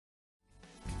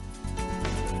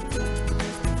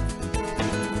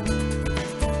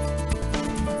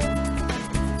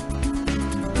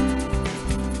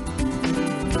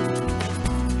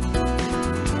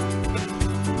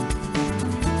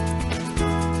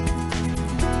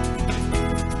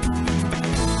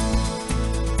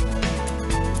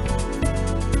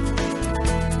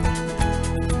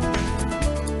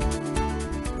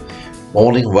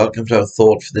Morning, welcome to our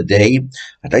thought for the day.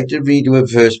 I'd like to read you a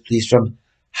verse, please, from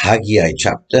Haggai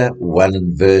chapter 1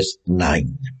 and verse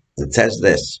 9. It says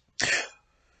this: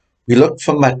 We looked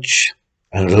for much,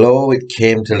 and lo, it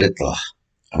came to little.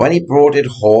 And when he brought it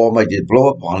home, I did blow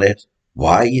upon it.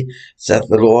 Why, saith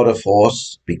the Lord of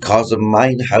hosts, because of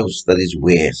mine house that is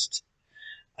waste.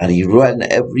 And he ran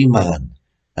every man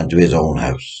unto his own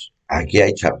house.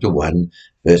 Haggai chapter 1,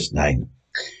 verse 9.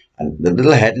 And the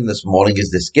little heading this morning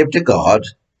is this: give to God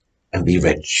and be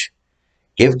rich.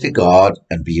 Give to God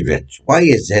and be rich. Why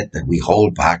is it that we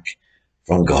hold back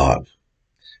from God?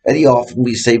 Very often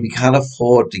we say we can't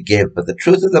afford to give, but the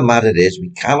truth of the matter is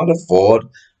we cannot afford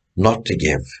not to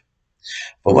give.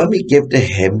 But when we give to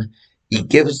Him, He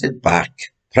gives it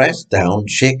back, pressed down,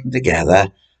 shaken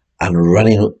together, and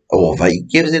running over. He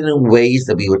gives it in ways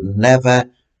that we would never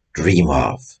dream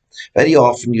of. Very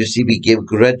often, you see, we give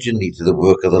grudgingly to the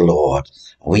work of the Lord,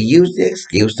 and we use the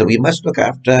excuse that we must look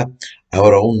after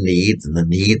our own needs and the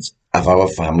needs of our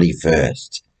family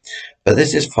first. But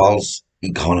this is false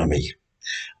economy.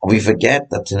 And we forget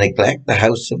that to neglect the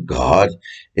house of God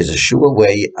is a sure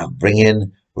way of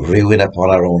bringing ruin upon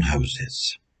our own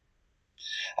houses.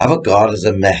 Our God is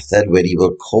a method where He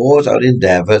will cause our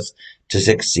endeavours to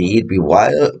succeed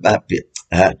beyond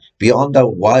our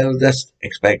wildest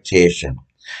expectation,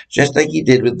 just like He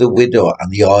did with the widow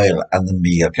and the oil and the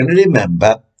meal. Can you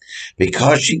remember?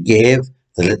 Because she gave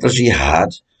the little she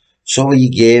had, so He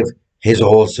gave His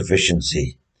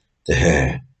all-sufficiency to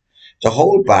her. To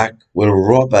hold back will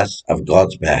rob us of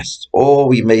God's best. Or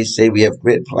we may say we have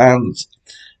great plans,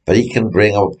 but He can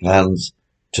bring our plans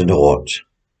to naught.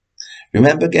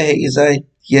 Remember Gehazi?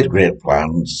 He had great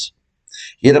plans.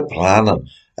 He had a plan on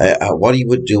what he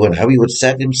would do and how he would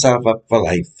set himself up for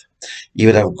life. He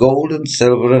would have gold and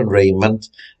silver and raiment,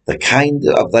 the kind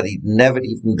of that he'd never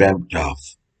even dreamt of.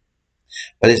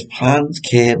 But his plans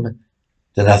came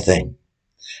to nothing.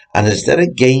 And instead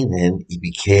of gaining, he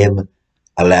became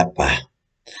a leper.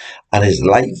 And his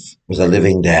life was a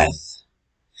living death.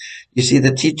 You see,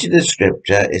 the teaching of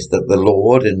Scripture is that the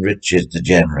Lord enriches the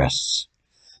generous.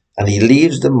 And He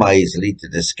leaves the miserly to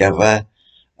discover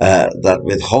that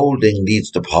withholding leads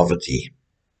to poverty.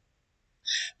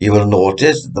 You will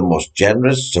notice that the most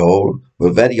generous soul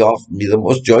will very often be the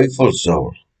most joyful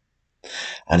soul.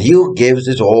 And he who gives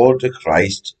his all to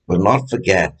Christ will not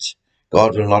forget.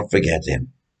 God will not forget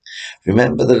him.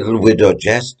 Remember the little widow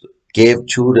just gave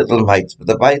 2 little mites, but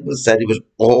the Bible said it was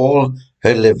all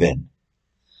her living.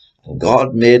 And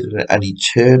God made her an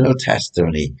eternal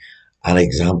testimony, an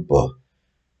example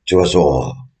to us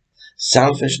all.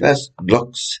 Selfishness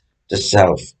looks to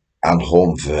self and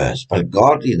home first, but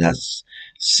godliness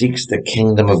seeks the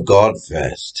kingdom of God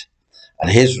first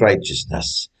and His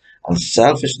righteousness. And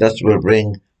selfishness will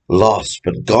bring loss,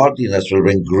 but godliness will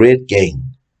bring great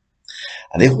gain.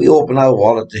 And if we open our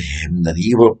wallet to Him, then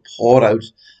He will pour out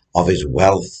of His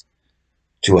wealth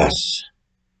to us.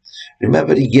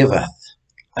 Remember, He giveth,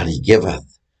 and He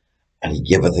giveth, and He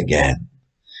giveth again.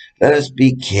 Let us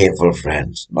be careful,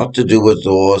 friends, not to do as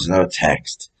those in our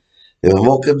text. They were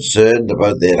more concerned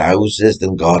about their houses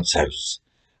than God's house,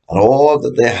 and all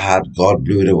that they had God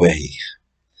blew it away.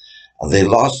 And they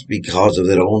lost because of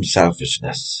their own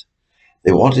selfishness.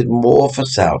 They wanted more for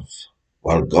self,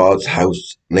 while God's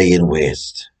house lay in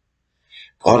waste.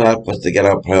 God help us to get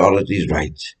our priorities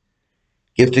right.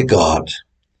 Give to God,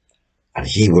 and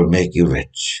He will make you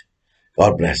rich.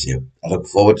 God bless you. I look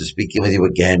forward to speaking with you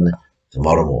again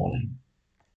tomorrow morning.